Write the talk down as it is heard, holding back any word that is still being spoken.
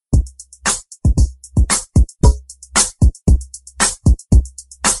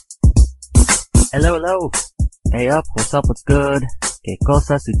Hello, hello. Hey up, what's good? Que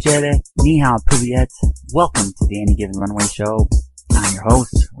cosa sucede? Ni hao, privyet. Welcome to the Any Given Runway show. I'm your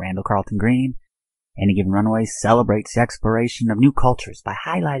host, Randall Carlton Green. Any Given Runway celebrates the exploration of new cultures by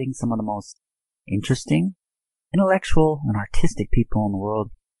highlighting some of the most interesting, intellectual, and artistic people in the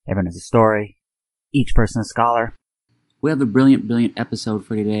world. Everyone has a story, each person a scholar. We have a brilliant episode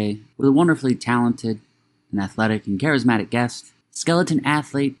for today with a wonderfully talented and athletic and charismatic guest. Skeleton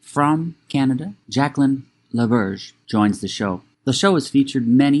athlete from Canada, Jacqueline Laberge, joins the show. The show has featured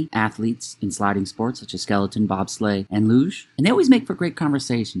many athletes in sliding sports such as skeleton, bobsleigh, and luge, and they always make for great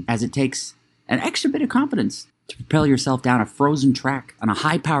conversation as it takes an extra bit of confidence to propel yourself down a frozen track on a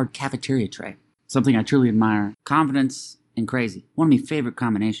high-powered cafeteria tray. Something I truly admire. Confidence and crazy. One of my favorite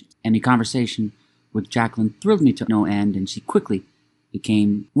combinations. And the conversation with Jacqueline thrilled me to no end, and she quickly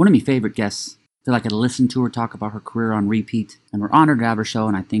became one of my favorite guests. I feel like I could listen to her talk about her career on repeat, and we're honored to have her show,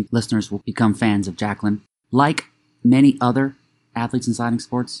 and I think listeners will become fans of Jacqueline. Like many other athletes in sliding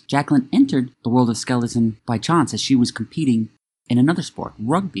sports, Jacqueline entered the world of skeleton by chance as she was competing in another sport,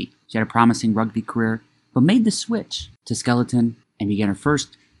 rugby. She had a promising rugby career, but made the switch to skeleton and began her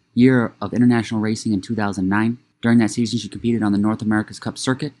first year of international racing in 2009. During that season, she competed on the North America's Cup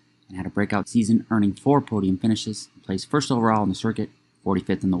circuit and had a breakout season, earning 4 podium finishes, placed first overall on the circuit,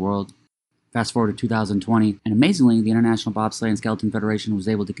 45th in the world. Fast forward to 2020, and amazingly, the International Bobsleigh and Skeleton Federation was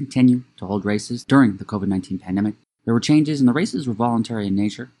able to continue to hold races during the COVID-19 pandemic. There were changes, and the races were voluntary in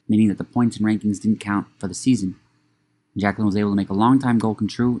nature, meaning that the points and rankings didn't count for the season. Jacqueline was able to make a long-time goal come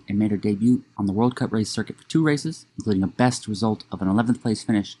true and made her debut on the World Cup race circuit for 2 races, including a best result of an 11th place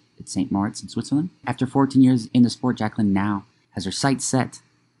finish at St. Moritz in Switzerland. After 14 years in the sport, Jacqueline now has her sights set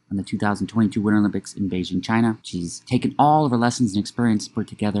on the 2022 Winter Olympics in Beijing, China. She's taken all of her lessons and experience put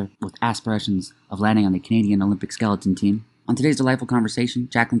together with aspirations of landing on the Canadian Olympic skeleton team. On today's delightful conversation,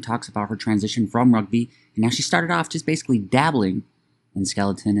 Jacqueline talks about her transition from rugby and how she started off just basically dabbling in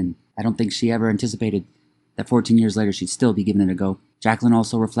skeleton, and I don't think she ever anticipated that 14 years later she'd still be giving it a go. Jacqueline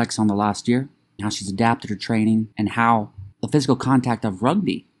also reflects on the last year, and how she's adapted her training, and how the physical contact of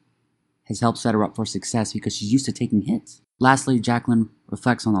rugby has helped set her up for success because she's used to taking hits. Lastly, Jacqueline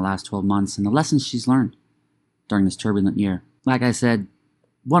reflects on the last 12 months and the lessons she's learned during this turbulent year. Like I said,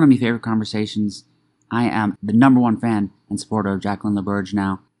 one of my favorite conversations. I am the #1 fan and supporter of Jacqueline Laberge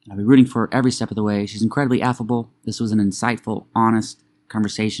now. I'll be rooting for her every step of the way. She's incredibly affable. This was an insightful, honest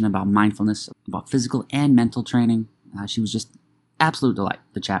conversation about mindfulness, about physical and mental training. She was just absolute delight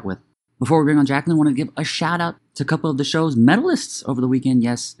to chat with. Before we bring on Jacqueline, I want to give a shout out to a couple of the show's medalists over the weekend.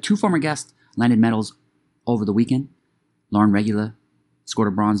 Yes, 2 former guests landed medals over the weekend. Lauren Regula scored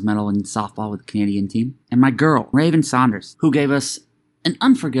a bronze medal in softball with the Canadian team. And my girl, Raven Saunders, who gave us an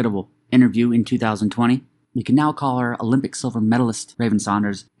unforgettable interview in 2020. We can now call her Olympic silver medalist Raven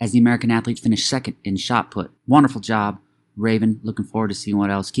Saunders, as the American athlete finished second in shot put. Wonderful job, Raven. Looking forward to seeing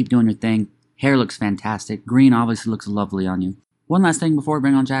what else. Keep doing your thing. Hair looks fantastic. Green obviously looks lovely on you. One last thing before we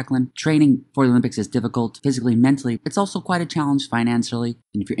bring on Jacqueline. Training for the Olympics is difficult, physically, mentally. It's also quite a challenge financially.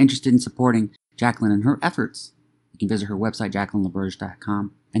 And if you're interested in supporting Jacqueline and her efforts, you can visit her website,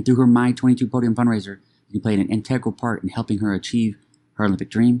 JacquelineLaberge.com. And through her My 22 Podium fundraiser, you can play an integral part in helping her achieve her Olympic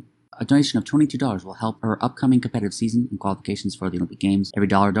dream. A donation of $22 will help her upcoming competitive season and qualifications for the Olympic Games. Every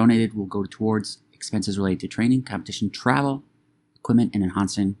dollar donated will go towards expenses related to training, competition, travel, equipment, and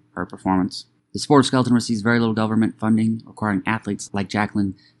enhancing her performance. The sport of skeleton receives very little government funding, requiring athletes like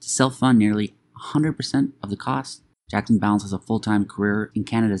Jacqueline to self-fund nearly 100% of the cost. Jacqueline balances a full-time career in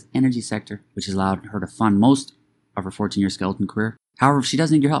Canada's energy sector, which has allowed her to fund most of her 14-year skeleton career. However, she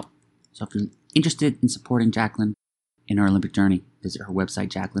does need your help. So if you're interested in supporting Jacqueline in her Olympic journey, visit her website,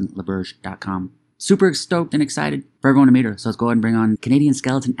 JacquelineLaberge.com. Super stoked and excited for everyone to meet her. So let's go ahead and bring on Canadian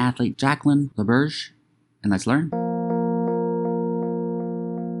skeleton athlete Jacqueline Laberge, and let's learn.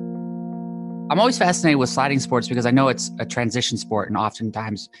 I'm always fascinated with sliding sports because I know it's a transition sport, and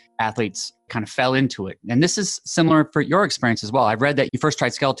oftentimes athletes kind of fell into it. And this is similar for your experience as well. I've read that you first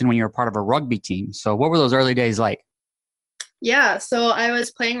tried skeleton when you were part of a rugby team. So what were those early days like? Yeah, so I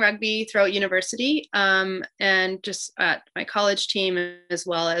was playing rugby throughout university and just at my college team as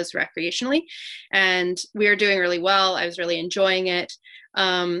well as recreationally. And we were doing really well. I was really enjoying it.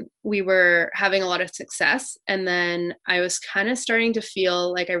 We were having a lot of success. And then I was kind of starting to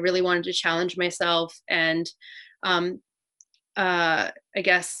feel like I really wanted to challenge myself and I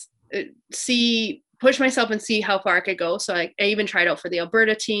guess push myself and see how far I could go. So I even tried out for the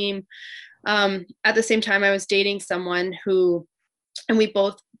Alberta team. At the same time, I was dating someone who and we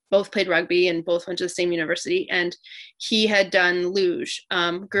both played rugby and both went to the same university. And he had done luge,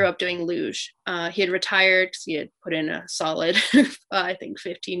 grew up doing luge. He had retired because he had put in a solid, I think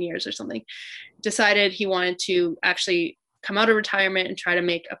 15 years or something. Decided he wanted to actually come out of retirement and try to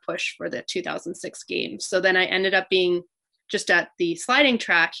make a push for the 2006 games. So then I ended up being just at the sliding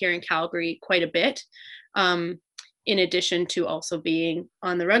track here in Calgary quite a bit, in addition to also being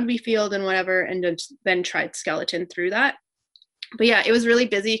on the rugby field and whatever, and then tried skeleton through that. But yeah, it was really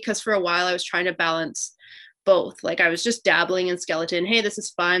busy because for a while I was trying to balance both. Like I was just dabbling in skeleton. Hey, this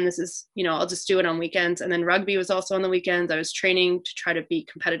is fun. This is, I'll just do it on weekends. And then rugby was also on the weekends. I was training to try to be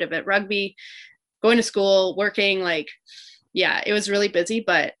competitive at rugby, going to school, working. Like, yeah, it was really busy,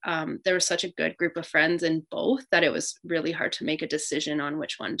 but there was such a good group of friends in both that it was really hard to make a decision on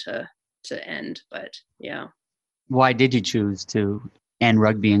which one to end. But yeah. Why did you choose to end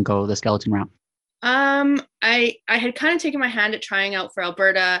rugby and go the skeleton route? I had kind of taken my hand at trying out for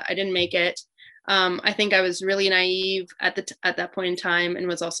Alberta. I didn't make it. I think I was really naive at that point in time, and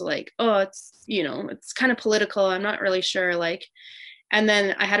was also like, oh, it's kind of political. I'm not really sure. Like, and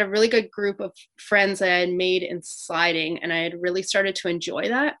then I had a really good group of friends that I had made in sliding, and I had really started to enjoy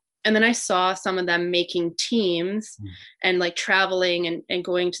that. And then I saw some of them making teams and like traveling and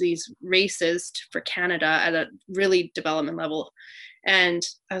going to these races for Canada at a really development level. And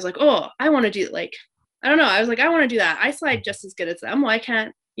I was like, oh, I want to do like, I don't know. I was like, I want to do that. I slide just as good as them. Why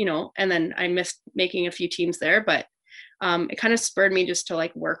can't, and then I missed making a few teams there, but it kind of spurred me just to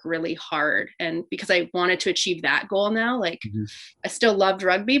like work really hard. And because I wanted to achieve that goal now, like I still loved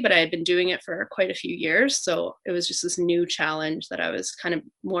rugby, but I had been doing it for quite a few years. So it was just this new challenge that I was kind of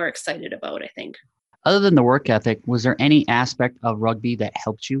more excited about, I think. Other than the work ethic, was there any aspect of rugby that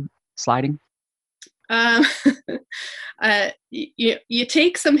helped you sliding? You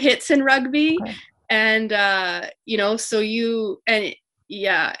take some hits in rugby, okay. And so you're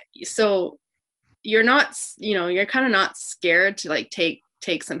not, you're kind of not scared to like take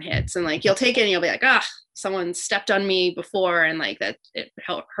some hits, and like you'll take it and you'll be like, someone stepped on me before, and like that it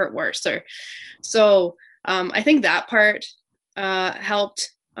hurt worse. Or so I think that part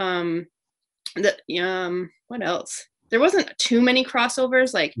helped. What else? There wasn't too many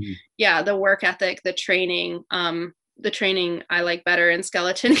crossovers. Like, the work ethic, the training I like better in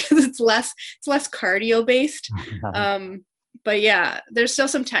skeleton because it's less cardio based. But yeah, there's still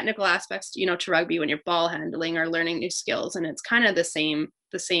some technical aspects, to rugby when you're ball handling or learning new skills. And it's kind of the same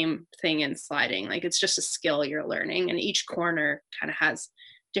thing in sliding. Like it's just a skill you're learning, and each corner kind of has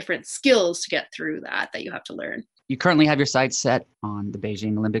different skills to get through that you have to learn. You currently have your sights set on the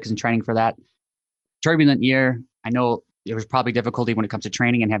Beijing Olympics and training for that. Turbulent year. I know there was probably difficulty when it comes to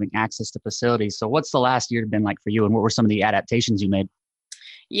training and having access to facilities. So what's the last year been like for you, and what were some of the adaptations you made?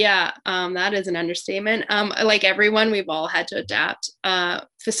 Yeah, that is an understatement. Like everyone, we've all had to adapt.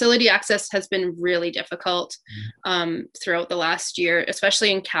 Facility access has been really difficult throughout the last year,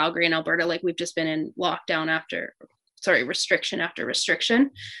 especially in Calgary and Alberta. Like we've just been in lockdown restriction after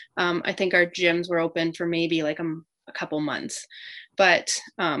restriction. I think our gyms were open for maybe like a couple months, but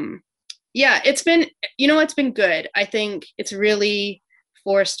it's been good. I think it's really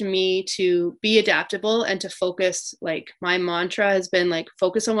forced me to be adaptable and to focus. Like my mantra has been like,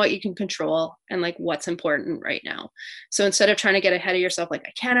 focus on what you can control and like what's important right now. So instead of trying to get ahead of yourself, like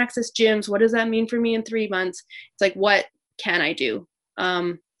I can't access gyms, what does that mean for me in 3 months? It's like, what can I do?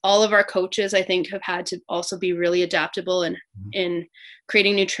 All of our coaches, I think, have had to also be really adaptable in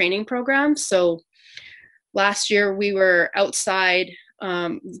creating new training programs. So last year we were outside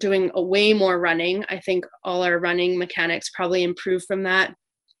doing a way more running. I think all our running mechanics probably improved from that.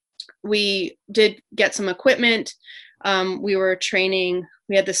 We did get some equipment. We were training.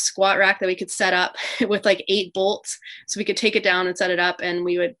 We had this squat rack that we could set up with like 8 bolts. So we could take it down and set it up, and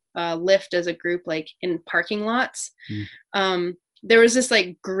we would lift as a group, like in parking lots. There was this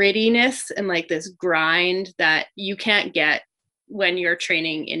like grittiness and like this grind that you can't get when you're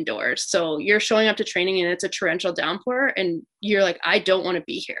training indoors. So you're showing up to training and it's a torrential downpour and you're like, I don't want to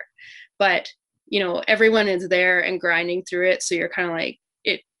be here. But, everyone is there and grinding through it. So you're kind of like,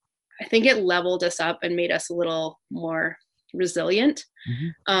 I think it leveled us up and made us a little more resilient.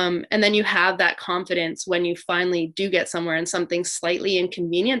 And then you have that confidence when you finally do get somewhere and something slightly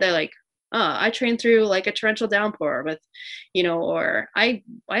inconvenient. They're like, oh, I trained through like a torrential downpour with, or I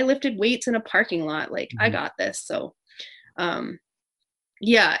lifted weights in a parking lot. Like I got this. So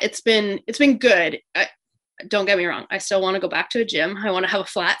it's been good. Don't get me wrong. I still want to go back to a gym. I want to have a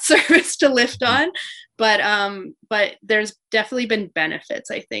flat surface to lift on, but there's definitely been benefits,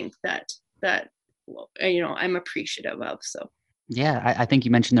 I think that I'm appreciative of. So. Yeah, I think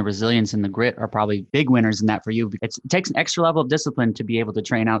you mentioned the resilience and the grit are probably big winners in that for you. It takes an extra level of discipline to be able to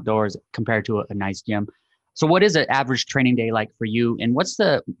train outdoors compared to a nice gym. So, what is an average training day like for you? And what's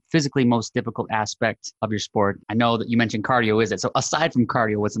the physically most difficult aspect of your sport? I know that you mentioned cardio, is it? So, aside from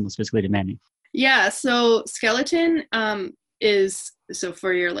cardio, what's the most physically demanding? Yeah, so skeleton is so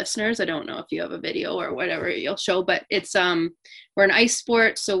for your listeners, I don't know if you have a video or whatever you'll show, but it's we're an ice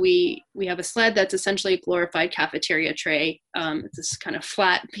sport, so we have a sled that's essentially a glorified cafeteria tray. It's this kind of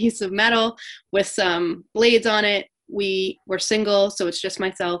flat piece of metal with some blades on it. We're single, so it's just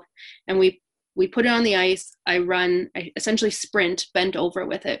myself, and we put it on the ice. I essentially sprint bent over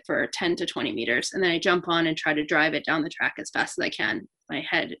with it for 10 to 20 meters, and then I jump on and try to drive it down the track as fast as I can. My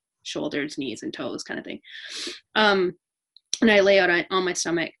head, shoulders, knees, and toes kind of thing. And I lay out on my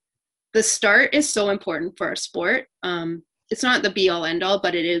stomach. The start is so important for a sport. It's not the be all end all,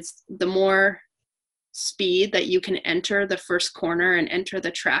 but it is the more speed that you can enter the first corner and enter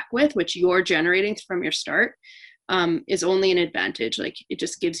the track with, which you're generating from your start, is only an advantage. Like it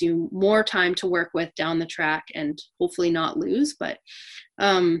just gives you more time to work with down the track and hopefully not lose. But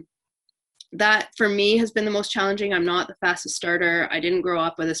that for me has been the most challenging. I'm not the fastest starter. I didn't grow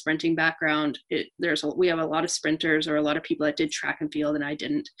up with a sprinting background. We have a lot of sprinters or a lot of people that did track and field and I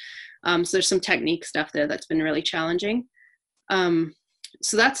didn't. So there's some technique stuff there that's been really challenging.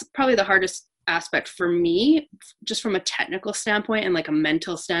 So that's probably the hardest aspect for me, just from a technical standpoint and like a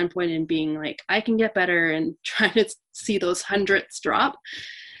mental standpoint, and being like, I can get better and trying to see those hundredths drop.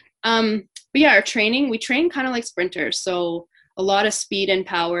 But yeah, we train kind of like sprinters. So a lot of speed and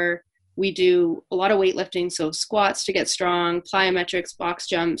power. We do a lot of weightlifting, so squats to get strong, plyometrics, box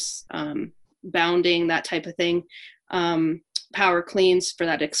jumps, bounding, that type of thing, power cleans for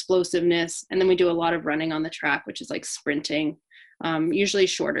that explosiveness. And then we do a lot of running on the track, which is like sprinting, usually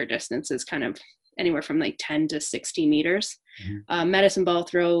shorter distances, kind of anywhere from like 10 to 60 meters, medicine ball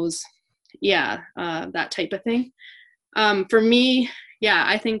throws, that type of thing. For me,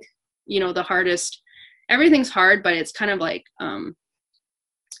 I think, everything's hard, but it's kind of like,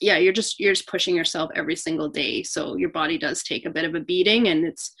 you're just pushing yourself every single day. So your body does take a bit of a beating, and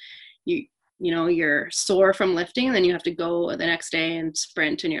it's, you're sore from lifting, and then you have to go the next day and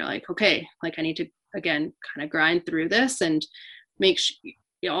sprint, and you're like, okay, like I need to, again, kind of grind through this and make sure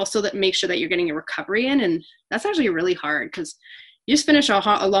that you're getting your recovery in. And that's actually really hard, because you just finish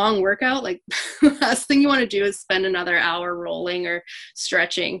a long workout, like the last thing you want to do is spend another hour rolling or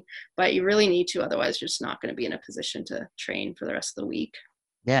stretching, but you really need to, otherwise you're just not going to be in a position to train for the rest of the week.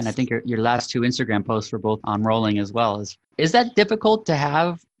 Yeah, and I think your last two Instagram posts were both on rolling as well. Is that difficult to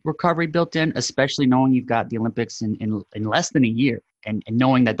have recovery built in, especially knowing you've got the Olympics in less than a year, and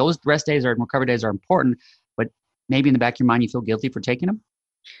knowing that those rest days or recovery days are important, but maybe in the back of your mind you feel guilty for taking them?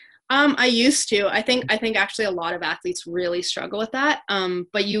 I used to. I think actually a lot of athletes really struggle with that.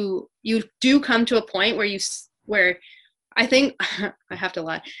 But you do come to a point where I think I have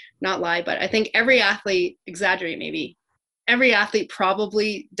to not lie, but I think every athlete, exaggerate maybe, every athlete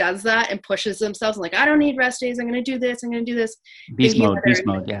probably does that and pushes themselves like, I don't need rest days. I'm going to do this. I'm going to do this. Beast mode.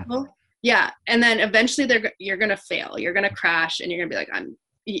 Yeah. Yeah. And then eventually you're going to fail. You're going to crash, and you're going to be like,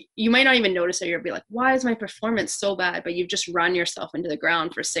 you might not even notice it. You'll be like, why is my performance so bad? But you've just run yourself into the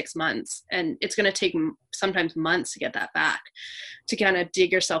ground for 6 months, and it's going to take sometimes months to get that back, to kind of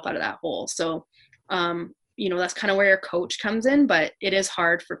dig yourself out of that hole. So, that's kind of where your coach comes in, but it is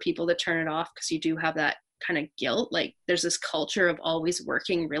hard for people to turn it off, because you do have that kind of guilt. Like there's this culture of always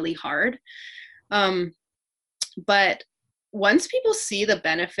working really hard. But once you've seen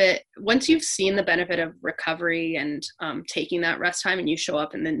the benefit of recovery and taking that rest time, and you show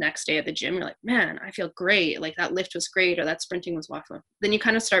up in the next day at the gym, you're like, man, I feel great. Like that lift was great, or that sprinting was awesome. Then you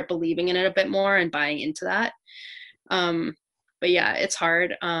kind of start believing in it a bit more and buying into that. But yeah, it's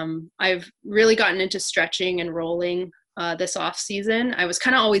hard. I've really gotten into stretching and rolling this off season. I was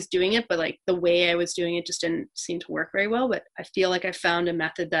kind of always doing it, but like the way I was doing it just didn't seem to work very well. But I feel like I found a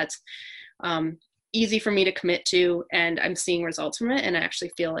method that's easy for me to commit to, and I'm seeing results from it, and I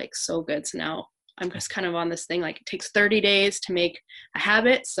actually feel like so good. So now I'm just kind of on this thing, like it takes 30 days to make a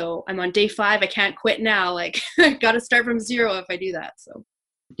habit. So I'm on day 5. I can't quit now. Like I got to start from 0 if I do that. So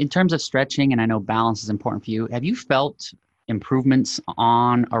in terms of stretching, and I know balance is important for you, have you felt improvements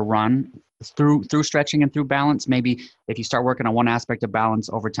on a run through stretching and through balance? Maybe if you start working on one aspect of balance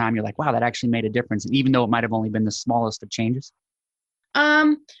over time, you're like, wow, that actually made a difference. And even though it might have only been the smallest of changes.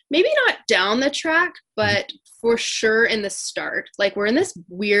 Maybe not down the track, but for sure in the start, like we're in this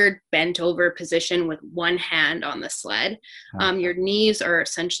weird bent over position with one hand on the sled. Your knees are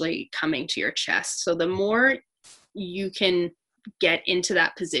essentially coming to your chest. So the more you can get into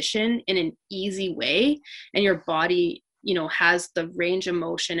that position in an easy way, and your body has the range of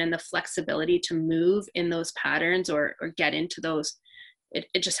motion and the flexibility to move in those patterns or get into those, it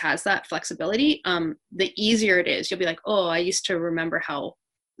just has that flexibility, the easier it is. You'll be like, oh, I used to remember how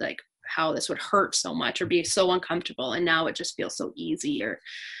this would hurt so much or be so uncomfortable, and now it just feels so easy. Or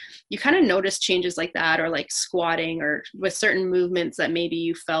you kind of notice changes like that, or like squatting or with certain movements that maybe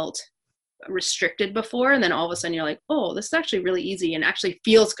you felt restricted before, and then all of a sudden you're like, oh, this is actually really easy and actually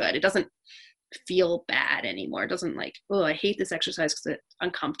feels good. It doesn't feel bad anymore. It doesn't like, oh, I hate this exercise because it's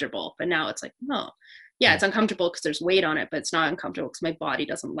uncomfortable. But now it's like, no, yeah, it's uncomfortable because there's weight on it, but it's not uncomfortable because my body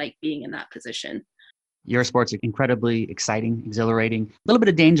doesn't like being in that position. Your sport's incredibly exciting, exhilarating, a little bit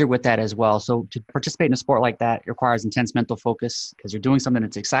of danger with that as well. So to participate in a sport like that requires intense mental focus because you're doing something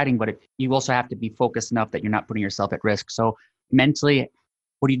that's exciting, but you also have to be focused enough that you're not putting yourself at risk. So mentally,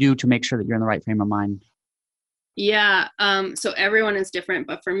 what do you do to make sure that you're in the right frame of mind? Yeah. So everyone is different,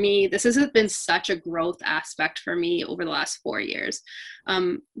 but for me, this has been such a growth aspect for me over the last 4 years.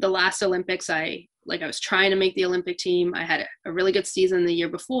 The last Olympics, I was trying to make the Olympic team. I had a really good season the year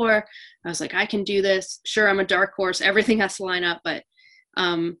before. I was like, I can do this. Sure, I'm a dark horse. Everything has to line up, but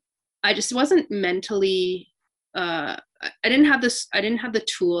I just wasn't mentally, I didn't have the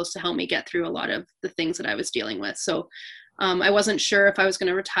tools to help me get through a lot of the things that I was dealing with. So I wasn't sure if I was going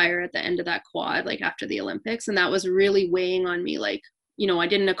to retire at the end of that quad, like after the Olympics. And that was really weighing on me. Like, I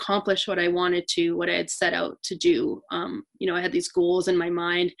didn't accomplish what I wanted to, what I had set out to do. I had these goals in my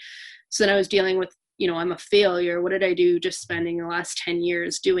mind. So then I was dealing with, I'm a failure. What did I do just spending the last 10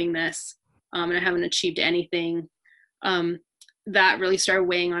 years doing this? And I haven't achieved anything. That really started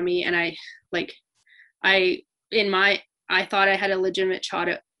weighing on me. And I thought I had a legitimate shot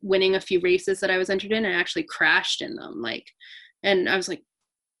at winning a few races that I was entered in, and I actually crashed in them. And I was like,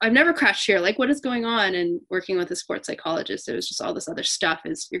 I've never crashed here. Like, what is going on? And working with a sports psychologist, it was just all this other stuff.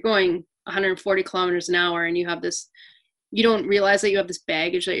 Is you're going 140 kilometers an hour and you don't realize that you have this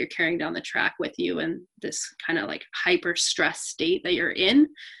baggage that you're carrying down the track with you, and this kind of like hyper stress state that you're in.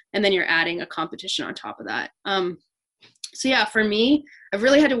 And then you're adding a competition on top of that. So yeah, for me, I've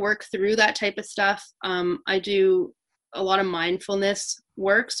really had to work through that type of stuff. I do a lot of mindfulness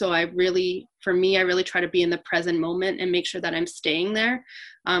work. So I really try to be in the present moment and make sure that I'm staying there.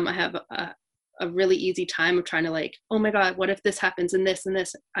 I have a really easy time of trying to like, oh my God, what if this happens and this and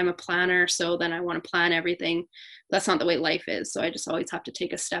this? I'm a planner, so then I want to plan everything. That's not the way life is. So I just always have to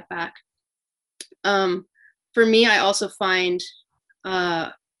take a step back. For me, I also find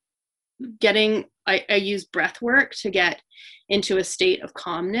I use breath work to get into a state of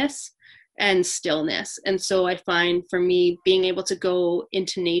calmness and stillness. And so I find for me, being able to go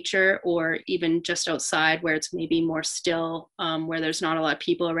into nature or even just outside where it's maybe more still, where there's not a lot of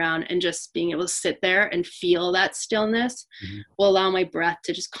people around, and just being able to sit there and feel that stillness will allow my breath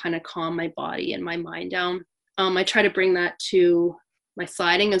to just kind of calm my body and my mind down. I try to bring that to my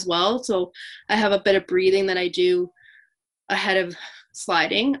sliding as well. So I have a bit of breathing that I do ahead of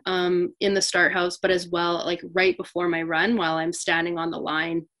sliding in the start house, but as well, like right before my run while I'm standing on the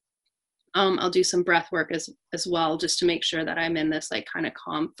line. I'll do some breath work as well, just to make sure that I'm in this like kind of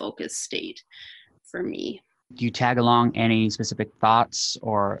calm, focused state for me. Do you tag along any specific thoughts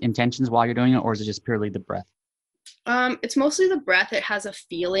or intentions while you're doing it, or is it just purely the breath? It's mostly the breath. It has a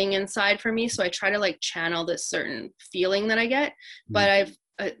feeling inside for me. So I try to like channel this certain feeling that I get, but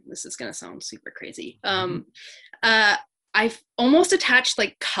this is going to sound super crazy. I've almost attached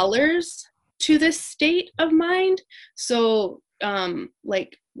like colors to this state of mind. So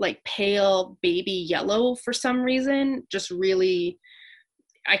like pale baby yellow for some reason, just really,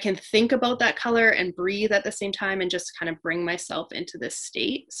 I can think about that color and breathe at the same time and just kind of bring myself into this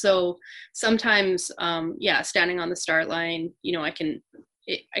state. So sometimes, standing on the start line, I can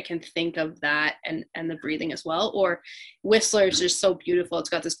think of that and the breathing as well. Or Whistler is just so beautiful. It's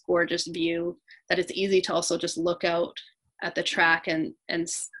got this gorgeous view that it's easy to also just look out at the track and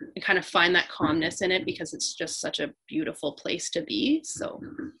kind of find that calmness in it, because it's just such a beautiful place to be. So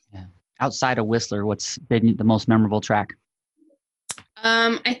yeah. Outside of Whistler, what's been the most memorable track?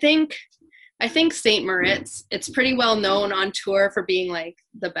 I think St. Moritz, it's pretty well known on tour for being like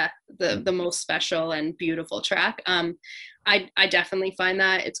the most special and beautiful track. I definitely find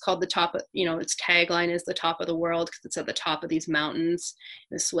that it's called the top of, its tagline is the top of the world, because it's at the top of these mountains,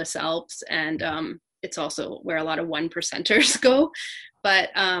 the Swiss Alps. And it's also where a lot of 1%ers go, but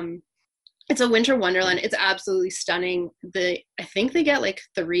it's a winter wonderland. It's absolutely stunning. I think they get like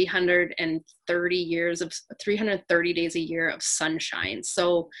 330 days a year of sunshine.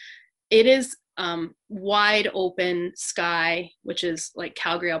 So it is wide open sky, which is like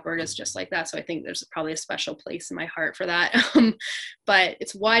Calgary, Alberta is just like that. So I think there's probably a special place in my heart for that. But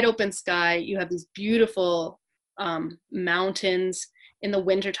it's wide open sky. You have these beautiful mountains in the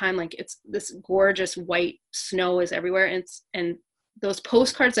wintertime. Like it's this gorgeous white snow is everywhere. And those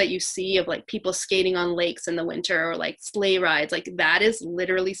postcards that you see of like people skating on lakes in the winter or like sleigh rides, like that is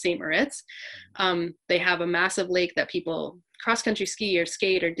literally St. Moritz. They have a massive lake that people cross country ski or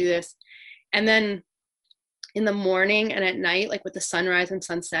skate or do this. And then in the morning and at night, like with the sunrise and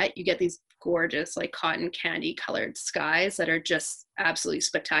sunset, you get these gorgeous like cotton candy colored skies that are just absolutely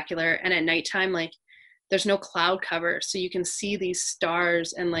spectacular. And at nighttime, like there's no cloud cover, so you can see these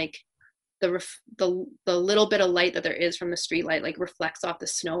stars, and like the little bit of light that there is from the street light like reflects off the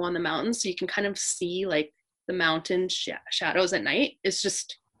snow on the mountains, so you can kind of see like the mountain shadows at night. It's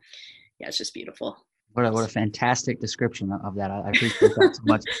just, yeah, it's just beautiful. What a fantastic description of that. I appreciate that so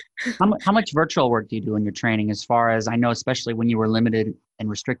much. How much virtual work do you do in your training? As far as I know, especially when you were limited and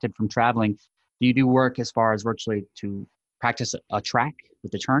restricted from traveling, do you do work as far as virtually to practice a track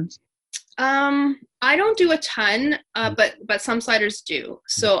with the turns? I don't do a ton, but some sliders do.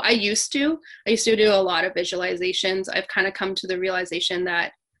 So I used to do a lot of visualizations. I've kind of come to the realization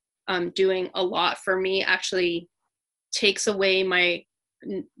that doing a lot for me actually takes away my,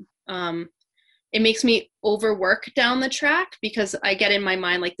 it makes me overwork down the track, because I get in my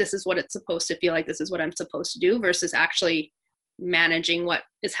mind, like, this is what it's supposed to feel like, this is what I'm supposed to do, versus actually managing what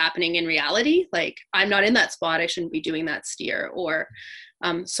is happening in reality. Like, I'm not in that spot, I shouldn't be doing that steer. Or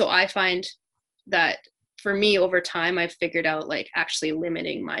so I find that for me over time, I've figured out like actually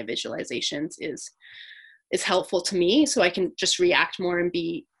limiting my visualizations is helpful to me, so I can just react more and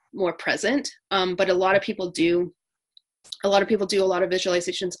be more present. But a lot of people do a lot of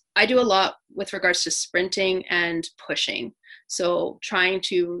visualizations. I do a lot with regards to sprinting and pushing. So trying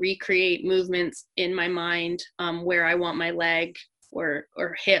to recreate movements in my mind, where I want my leg or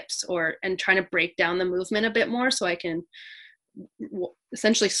hips, and trying to break down the movement a bit more so I can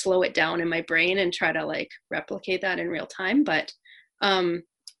essentially slow it down in my brain and try to like replicate that in real time. But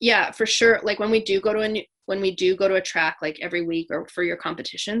yeah, for sure. Like when we do go to a track like every week or for your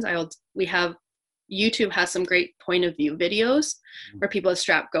competitions, YouTube has some great point of view videos where people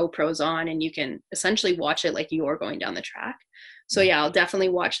strap GoPros on and you can essentially watch it like you're going down the track. So yeah, I'll definitely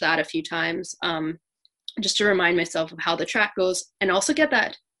watch that a few times, just to remind myself of how the track goes, and also get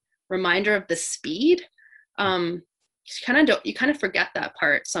that reminder of the speed. You kind of forget that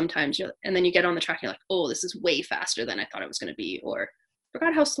part sometimes, and then you get on the track and you're like, oh, this is way faster than I thought it was going to be, or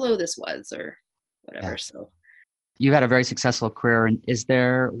forgot how slow this was, or whatever. Yeah. So you've had a very successful career, and is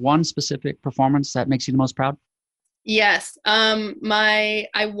there one specific performance that makes you the most proud? Yes.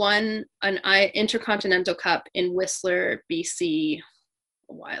 I won an Intercontinental Cup in Whistler, BC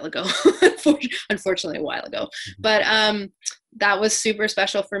a while ago, unfortunately a while ago, but that was super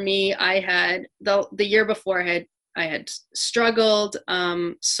special for me. I had the year before I had struggled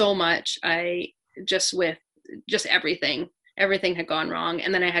so much. With everything had gone wrong.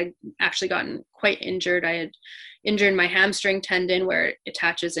 And then I had actually gotten quite injured. I had injured my hamstring tendon where it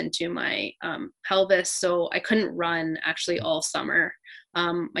attaches into my pelvis. So I couldn't run actually all summer.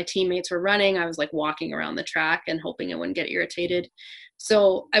 My teammates were running. I was like walking around the track and hoping it wouldn't get irritated.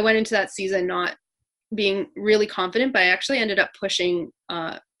 So I went into that season not being really confident, but I actually ended up pushing.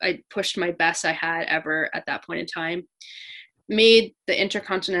 I pushed my best I had ever at that point in time. Made the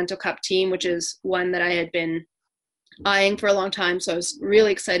Intercontinental Cup team, which is one that I had been eyeing for a long time. So I was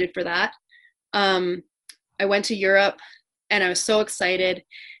really excited for that. I went to Europe and I was so excited,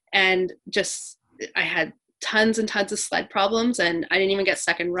 and I had tons and tons of sled problems, and I didn't even get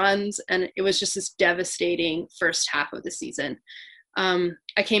second runs. And it was just this devastating first half of the season.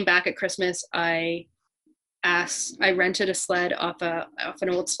 I came back at Christmas. I rented a sled off an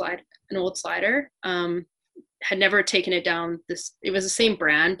old slider. Had never taken it down. It was the same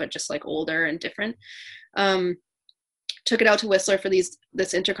brand, but just like older and different. Took it out to Whistler for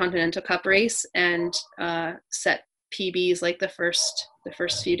this Intercontinental Cup race, and set PBs like the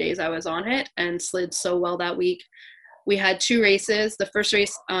first few days I was on it, and slid so well that week. We had two races. The first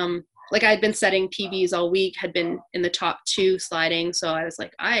race, like I had been setting PBs all week, had been in the top 2 sliding. So I was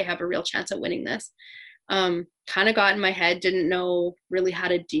like, I have a real chance at winning this. Kind of got in my head, didn't know really how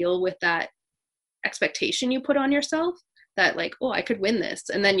to deal with that expectation you put on yourself, that like, oh, I could win this.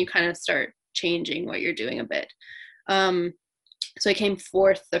 And then you kind of start changing what you're doing a bit. So I came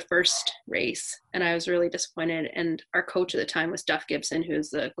 4th the first race, and I was really disappointed. And our coach at the time was Duff Gibson, who's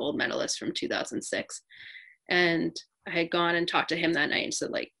the gold medalist from 2006. And I had gone and talked to him that night and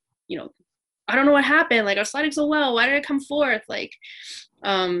said, like, I don't know what happened. Like, I was sliding so well. Why did I come 4th? Like,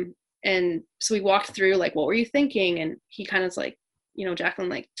 and so we walked through, like, what were you thinking? And he kind of was like, Jacqueline,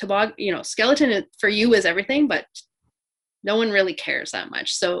 like, skeleton for you is everything, but no one really cares that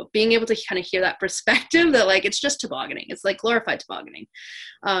much. So being able to kind of hear that perspective that like, it's just tobogganing. It's like glorified tobogganing.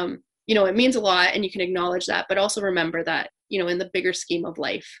 It means a lot, and you can acknowledge that, but also remember that, in the bigger scheme of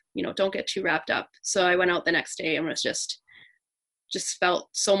life, don't get too wrapped up. So I went out the next day and was just felt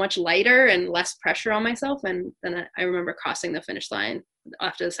so much lighter and less pressure on myself. And then I remember crossing the finish line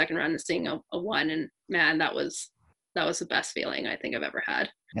after the second run and seeing a one, and man, that was the best feeling I think I've ever had.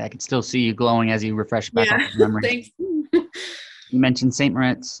 Yeah, I can still see you glowing as you refresh back on the memory. Thanks. You mentioned St.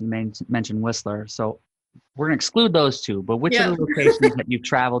 Moritz, you mentioned Whistler. So we're going to exclude those two, but which of the locations that you've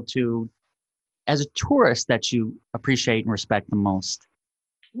traveled to as a tourist that you appreciate and respect the most?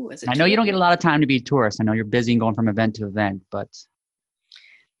 I know you don't get a lot of time to be a tourist. I know you're busy and going from event to event, but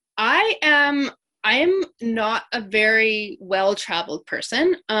I am not a very well-traveled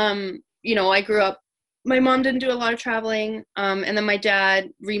person. I grew up, my mom didn't do a lot of traveling, and then my dad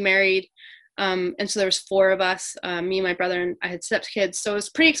remarried, and so there was 4 of us, me and my brother, and I had stepkids, so it was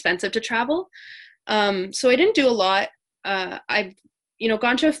pretty expensive to travel. So I didn't do a lot. I've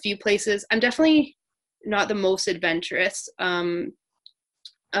gone to a few places. I'm definitely not the most adventurous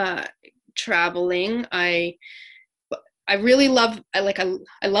traveling. I really love, I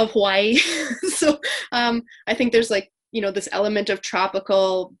love Hawaii. So I think there's this element of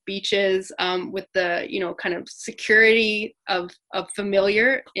tropical beaches with the, kind of security of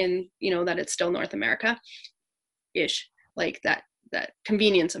familiar in, that it's still North America-ish, like that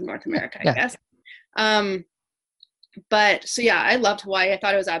convenience of North America, I guess. But so yeah, I loved Hawaii. I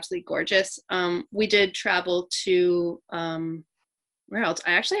thought it was absolutely gorgeous. We did travel to, where else?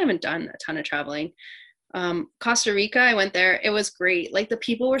 I actually haven't done a ton of traveling. Costa Rica, I went there. It was great. Like the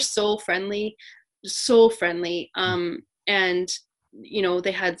people were so friendly. And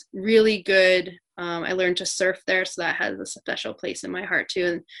they had really good, I learned to surf there, so that has a special place in my heart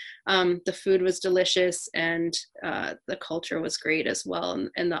too. And the food was delicious, and the culture was great as well.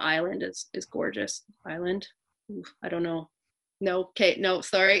 And the island is gorgeous. Island, I don't know. No, okay, no,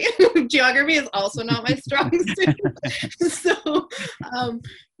 sorry. Geography is also not my strong suit. So,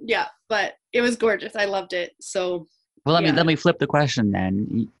 yeah, but it was gorgeous. I loved it. So, well, let me flip the question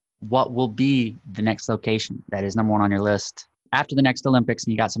then. What will be the next location that is number 1 on your list after the next Olympics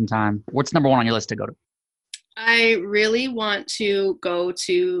and you got some time? What's number 1 on your list to go to? I really want to go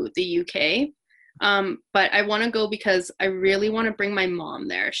to the UK. But I want to go because I really want to bring my mom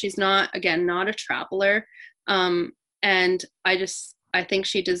there. She's not a traveler. And I think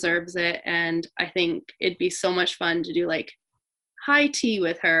she deserves it. And I think it'd be so much fun to do like high tea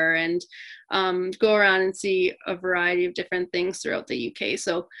with her and go around and see a variety of different things throughout the UK.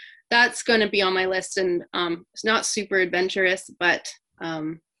 So that's going to be on my list. And it's not super adventurous, but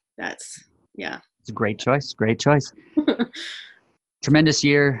that's, yeah. It's a great choice. Great choice. Tremendous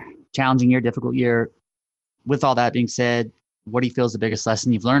year, challenging year, difficult year. With all that being said, what do you feel is the biggest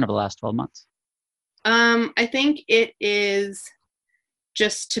lesson you've learned over the last 12 months? I think it is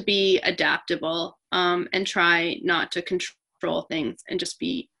just to be adaptable and try not to control things and just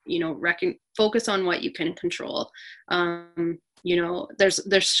be, focus on what you can control.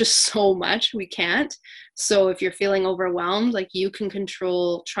 There's just so much we can't. So if you're feeling overwhelmed, like you can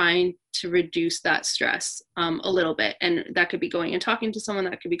control trying to reduce that stress a little bit. And that could be going and talking to someone,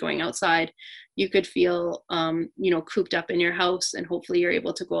 that could be going outside. You could feel, cooped up in your house, and hopefully you're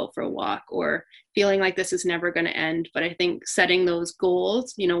able to go out for a walk, or feeling like this is never going to end. But I think setting those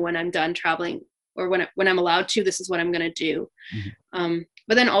goals, when I'm done traveling, or when I'm allowed to, this is what I'm going to do. Mm-hmm.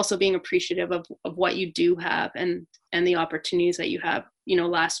 But then also being appreciative of what you do have and the opportunities that you have.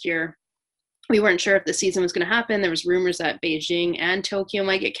 Last year, we weren't sure if the season was going to happen. There was rumors that Beijing and Tokyo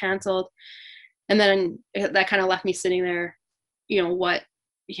might get canceled. And then that kind of left me sitting there, what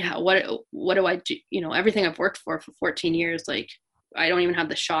do I do? Everything I've worked for 14 years, like I don't even have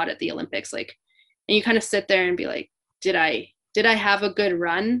the shot at the Olympics. Like, and you kind of sit there and be like, did I have a good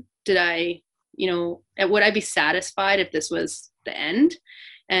run? Did I, would I be satisfied if this was the end?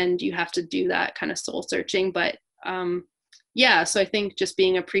 And you have to do that kind of soul searching. But so I think just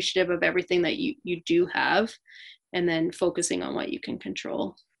being appreciative of everything that you do have, and then focusing on what you can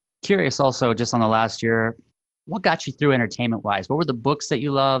control. Curious also, just on the last year, what got you through entertainment wise? What were the books that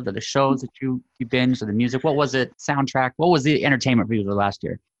you loved, or the shows that you binged, or the music? What was it? Soundtrack? What was the entertainment for you the last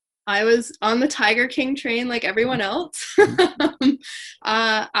year? I was on the Tiger King train like everyone else. I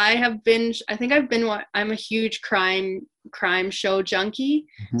think I've been, I'm a huge crime show junkie.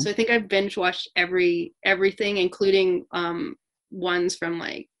 Mm-hmm. So I think I've binge watched everything, including ones from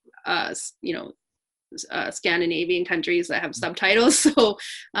like, Scandinavian countries that have subtitles. So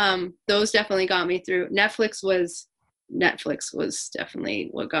those definitely got me through. Netflix was definitely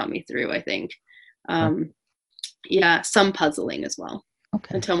what got me through, I think. Yeah, some puzzling as well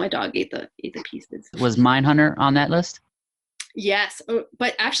Okay. until my dog ate the pieces. Was Mindhunter on that list? Yes,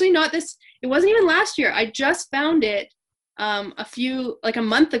 but actually not this. It wasn't even last year. I just found it a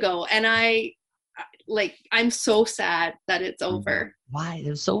month ago, and I'm so sad that it's over. Why? It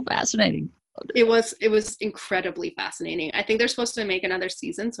was so fascinating. It was incredibly fascinating. I think they're supposed to make another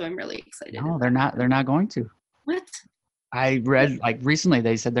season, so I'm really excited No, about they're not. They're not going to. what. I read like recently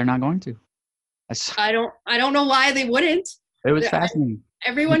they said they're not going to. I don't know why they wouldn't. It was fascinating.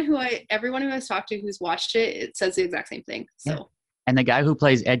 Everyone who has talked to who's watched it says the exact same thing. Yeah. So And the guy who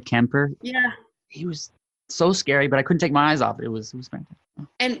plays Ed Kemper, yeah, he was so scary, but I couldn't take my eyes off it. It was fantastic.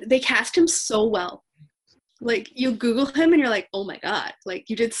 and they cast him so well. Like you Google him and you're like, oh my god, like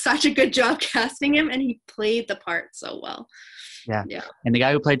you did such a good job casting him, and he played the part so well. Yeah. Yeah. And the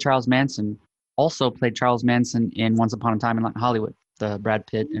guy who played Charles Manson also played Charles Manson in Once Upon a Time in Hollywood, the Brad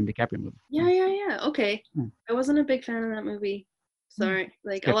Pitt and DiCaprio movie. Yeah. Okay. Hmm. I wasn't a big fan of that movie. Sorry.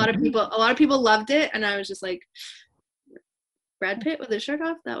 Like a Skip lot it. of people loved it, and I was just like, Brad Pitt with his shirt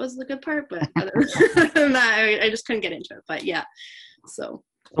off, that was the good part, but other than that, I just couldn't get into it. But yeah. So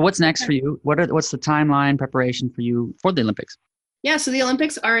what's next for you? What's the timeline preparation for you for the Olympics? yeah, so the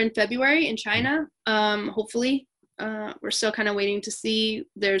Olympics are in February in China. Hopefully, we're still kind of waiting to see.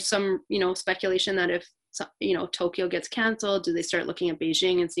 There's some, speculation that if Tokyo gets canceled, do they start looking at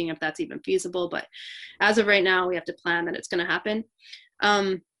Beijing and seeing if that's even feasible? But as of right now, we have to plan that it's going to happen.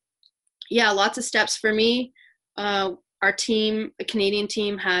 Yeah, lots of steps for me. Our team, the Canadian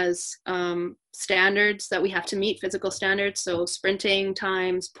team, has standards that we have to meet, physical standards. So sprinting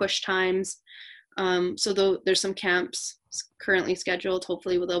times, push times. So there's some camps currently scheduled.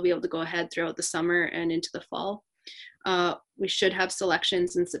 Hopefully they'll be able to go ahead throughout the summer and into the fall. We should have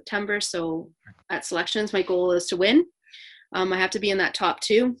selections in September. So at selections, my goal is to win. I have to be in that top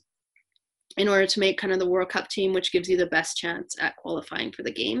 2 in order to make kind of the World Cup team, which gives you the best chance at qualifying for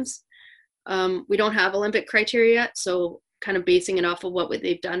the games. We don't have Olympic criteria yet, so kind of basing it off of what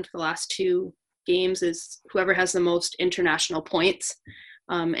they've done for the last 2 games is whoever has the most international points,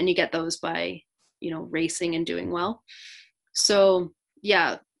 and you get those by racing and doing well. So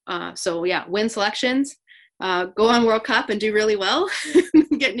yeah, win selections, go on World Cup and do really well,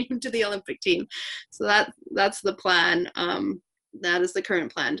 get named to the Olympic team. So that's the plan. That is the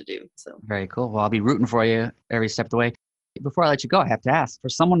current plan to do. So Very cool. Well, I'll be rooting for you every step of the way. Before I let you go, I have to ask, for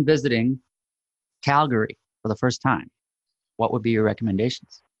someone visiting Calgary for the first time, what would be your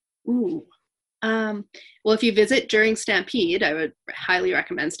recommendations? ooh. Well, if you visit during Stampede, I would highly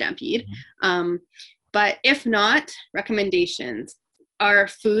recommend Stampede. But if not, recommendations. Our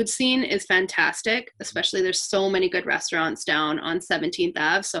food scene is fantastic, especially there's so many good restaurants down on 17th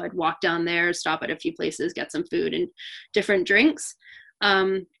Ave. So I'd walk down there, stop at a few places, get some food and different drinks.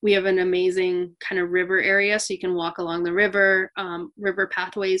 We have an amazing kind of river area, so you can walk along the river, river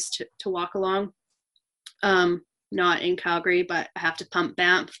pathways to walk along. Not in Calgary, but I have to pump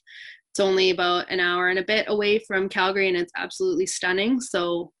Banff. It's only about an hour and a bit away from Calgary, and it's absolutely stunning.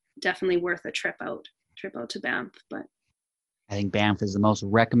 So definitely worth a trip out to Banff. But I think Banff is the most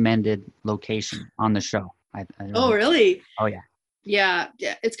recommended location on the show. oh, really? Oh, yeah. Yeah.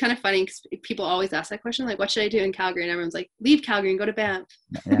 It's kind of funny because people always ask that question, like, what should I do in Calgary? And everyone's like, leave Calgary and go to Banff.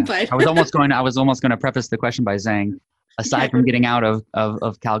 Yeah. But I was almost going to preface the question by saying, aside from getting out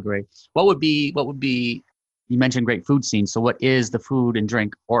of Calgary, what would be, you mentioned great food scene. So what is the food and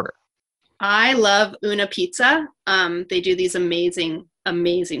drink order? I love Una Pizza. They do these amazing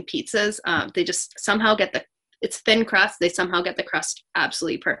pizzas. They just somehow it's thin crust. They somehow get the crust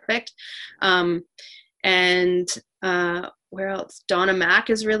absolutely perfect. And where else? Donna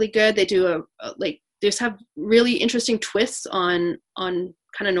Mac is really good. They do they just have really interesting twists on kind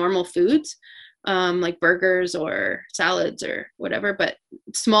of normal foods, like burgers or salads or whatever, but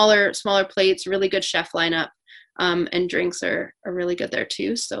smaller plates, really good chef lineup. And drinks are really good there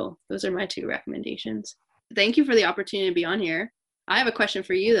too. So those are my 2 recommendations. Thank you for the opportunity to be on here. I have a question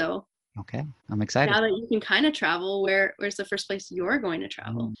for you though. Okay, I'm excited. Now that you can kind of travel, where's the first place you're going to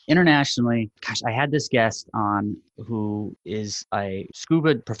travel? Internationally, gosh, I had this guest on who is a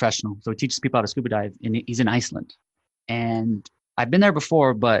scuba professional. So he teaches people how to scuba dive, and he's in Iceland. And I've been there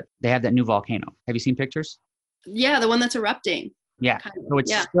before, but they have that new volcano. Have you seen pictures? Yeah, the one that's erupting. Yeah, Kind of, so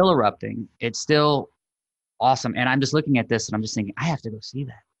it's still erupting. It's still awesome. And I'm just looking at this and I'm just thinking, I have to go see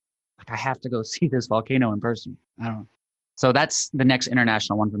that. Like, I have to go see this volcano in person. I don't know. So that's the next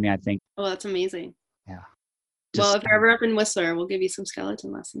international one for me, I think. Oh, that's amazing. Yeah. Well, if you're ever up in Whistler, we'll give you some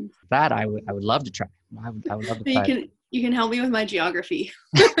skeleton lessons. That I would love to try. I would love to try. You can help me with my geography.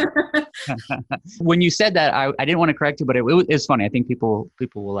 When you said that, I didn't want to correct you, but it's funny. I think people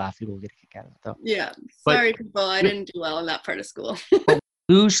will laugh. People will get a kick out of it, though. Yeah. Sorry, people. I didn't do well in that part of school.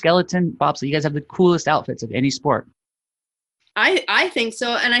 Luge, skeleton, bobsled. You guys have the coolest outfits of any sport. I think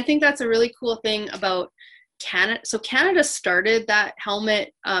so. And I think that's a really cool thing about Canada. So Canada started that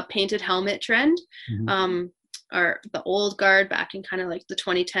painted helmet trend. Mm-hmm. Or the old guard back in kind of like the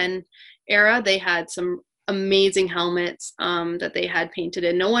 2010 era. They had some amazing helmets that they had painted,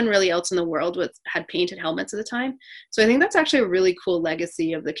 and no one really else in the world had painted helmets at the time. So I think that's actually a really cool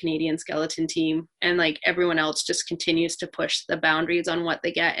legacy of the Canadian skeleton team, and like everyone else just continues to push the boundaries on what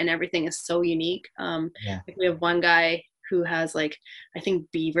they get, and everything is so unique. Like we have one guy who has like, I think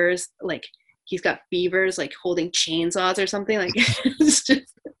beavers, like he's got beavers like holding chainsaws or something, like it's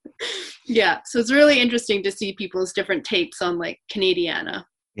just yeah. So it's really interesting to see people's different takes on like Canadiana.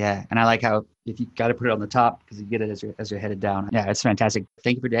 Yeah, and I like how if you got to put it on the top because you get it as you're headed down. Yeah, it's fantastic.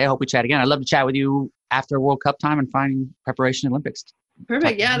 Thank you for today. I hope we chat again. I'd love to chat with you after World Cup time and finding preparation Olympics.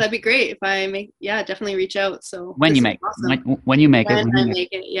 Perfect. Yeah, that'd be great. If I make, definitely reach out. So when you make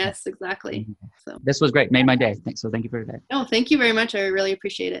it. Yes, exactly. So this was great. Made my day. So thank you for today. No, thank you very much. I really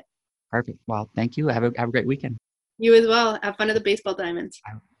appreciate it. Perfect. Well, thank you. Have a great weekend. You as well. Have fun at the baseball diamonds.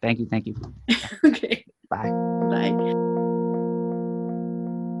 Thank you. Okay. Bye. Bye.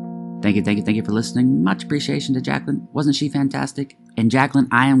 Thank you for listening. Much appreciation to Jacqueline. Wasn't she fantastic? And Jacqueline,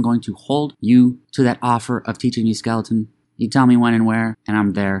 I am going to hold you to that offer of teaching me skeleton. You tell me when and where, and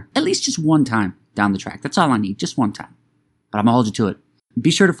I'm there at least just one time down the track. That's all I need, just one time. But I'm going to hold you to it.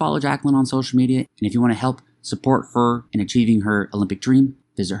 Be sure to follow Jacqueline on social media. And if you want to help support her in achieving her Olympic dream,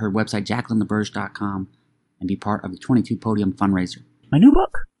 visit her website, JacquelineLaberge.com, and be part of the 22 Podium fundraiser. My new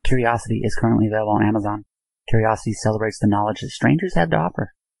book, Curiosity, is currently available on Amazon. Curiosity celebrates the knowledge that strangers have to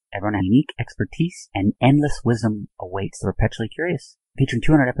offer. Everyone has unique expertise and endless wisdom awaits the perpetually curious. Featuring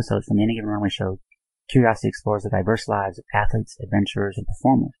 200 episodes from the Any Given Runway show, Curiosity explores the diverse lives of athletes, adventurers, and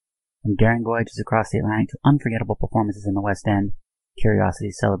performers. From daring voyages across the Atlantic to unforgettable performances in the West End,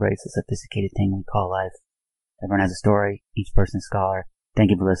 Curiosity celebrates the sophisticated thing we call life. Everyone has a story, each person a scholar.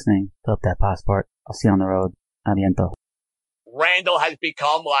 Thank you for listening. Fill up that passport. I'll see you on the road. Aviento. Randall has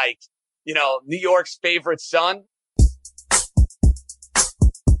become like, New York's favorite son.